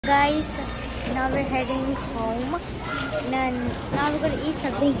Guys, now we're heading home. Now we're gonna eat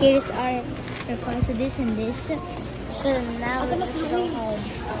something. Here's our breakfast, this and this. So now we're gonna go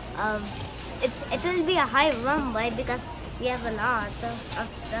home. It will be a high runway because we have a lot of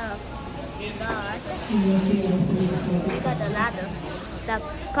stuff. We got a lot of stuff.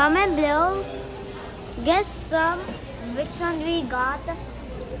 Comment below. Guess which one we got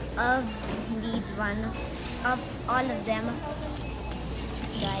of these ones, of all of them.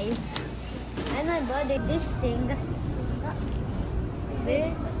 Guys, and I bought this thing.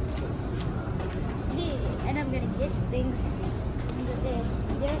 And I'm gonna guess things.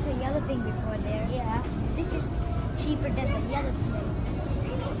 There's a yellow thing before there. Yeah, this is cheaper than the yellow thing.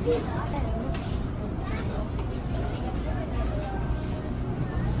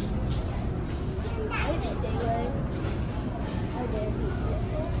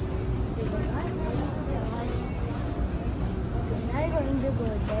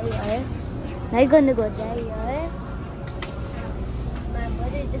 I'm gonna go there. My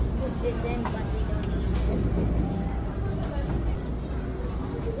brother just put it in, but we don't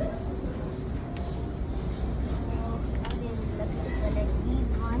need it. Select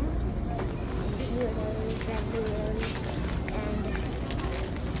these ones.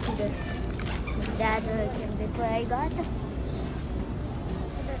 And that came before I got.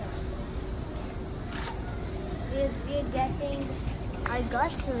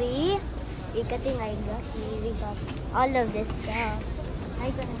 We're getting our grocery. We got all of this stuff.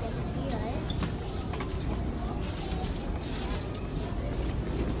 I'm gonna get it here.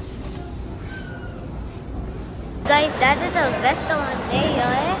 Guys, that is a restaurant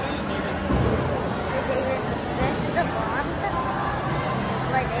there. There is a restaurant.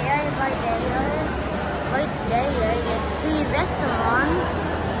 Right there. There's 3 restaurants.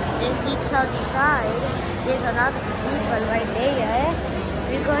 There's seats outside. There's a lot of people right there.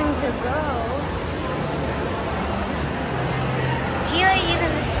 We're going to go. Here you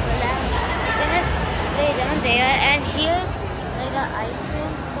can just lay down there, and here's like an ice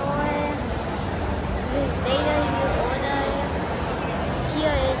cream store. Later you order.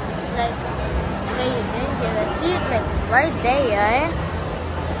 Here is like where you drink. You can see it like right there. You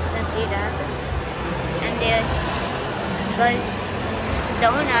can see that. And there's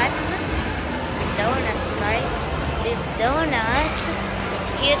donuts, right? There's donuts.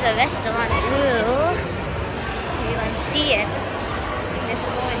 Here's a restaurant too. You can see it. There's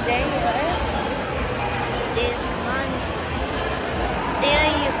one there. There's one. There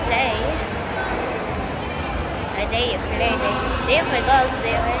you play. There you play. There for girls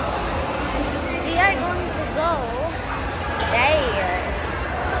there. We are going to go there.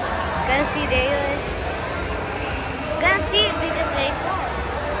 Can you see there? Can you see it because they talk.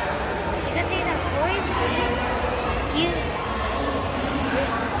 You can see the voices.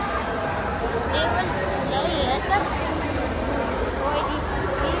 They will play it for these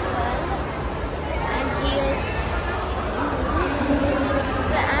people, and here's so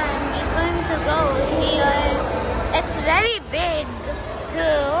we're going to go here. It's very big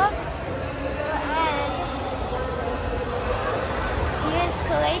too, and here's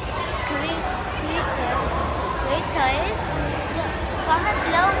great toys. So comment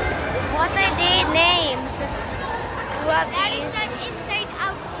below what are their names. That is an inside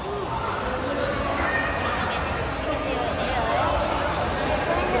out food.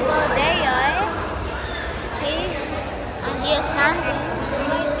 Go there. Okay. And he is standing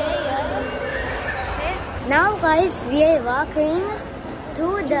right there. Okay. Now guys, we are walking to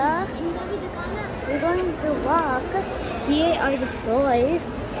we're going to walk. Here are the stores.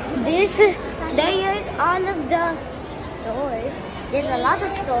 There is all of the stores. There's a lot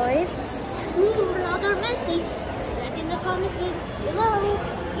of stores. Soon another messy. In the comments below.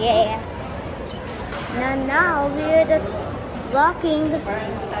 Yeah. Now we're just walking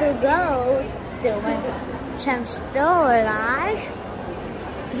to go to some stores.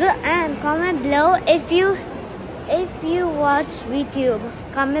 So and comment below if you watch YouTube.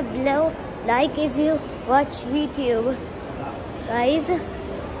 Comment below like if you watch YouTube, guys.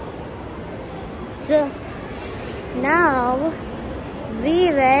 So now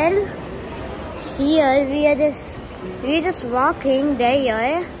we're just walking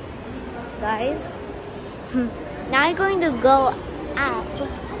there, guys. Now I'm going to go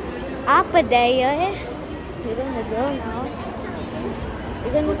up there. We're gonna go now.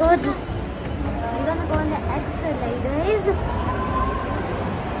 We're gonna go on the escalators.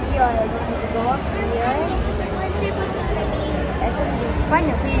 We are going to go up here. It's gonna be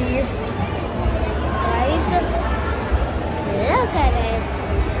funny, guys. Look at it.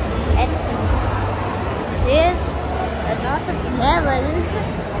 It's this a lot of levels.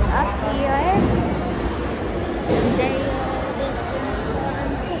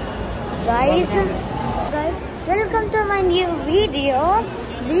 guys, welcome to my new video.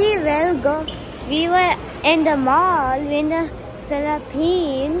 We were in the mall in the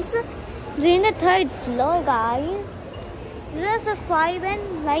Philippines, doing the 3rd floor, guys. Just subscribe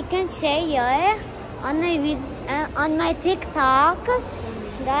and like and share on my TikTok,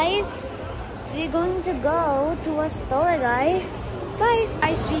 guys. We're going to go to a store, guys. Bye,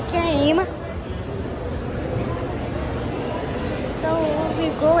 guys. We came. So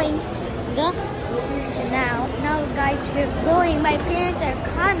we're going now. Now, guys, we're going. My parents are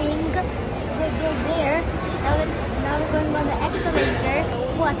coming. They're there. Now we're going on the escalator.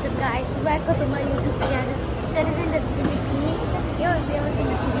 What's up, guys? Welcome to my YouTube channel. That is in the Philippines. Yeah, we was in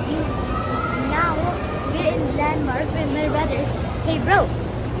the Philippines. Now we're in Landmark with my brothers. Hey, bro.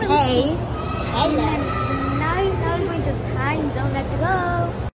 Hey. Hello. Now we're going to time zone. Let's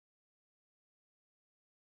go.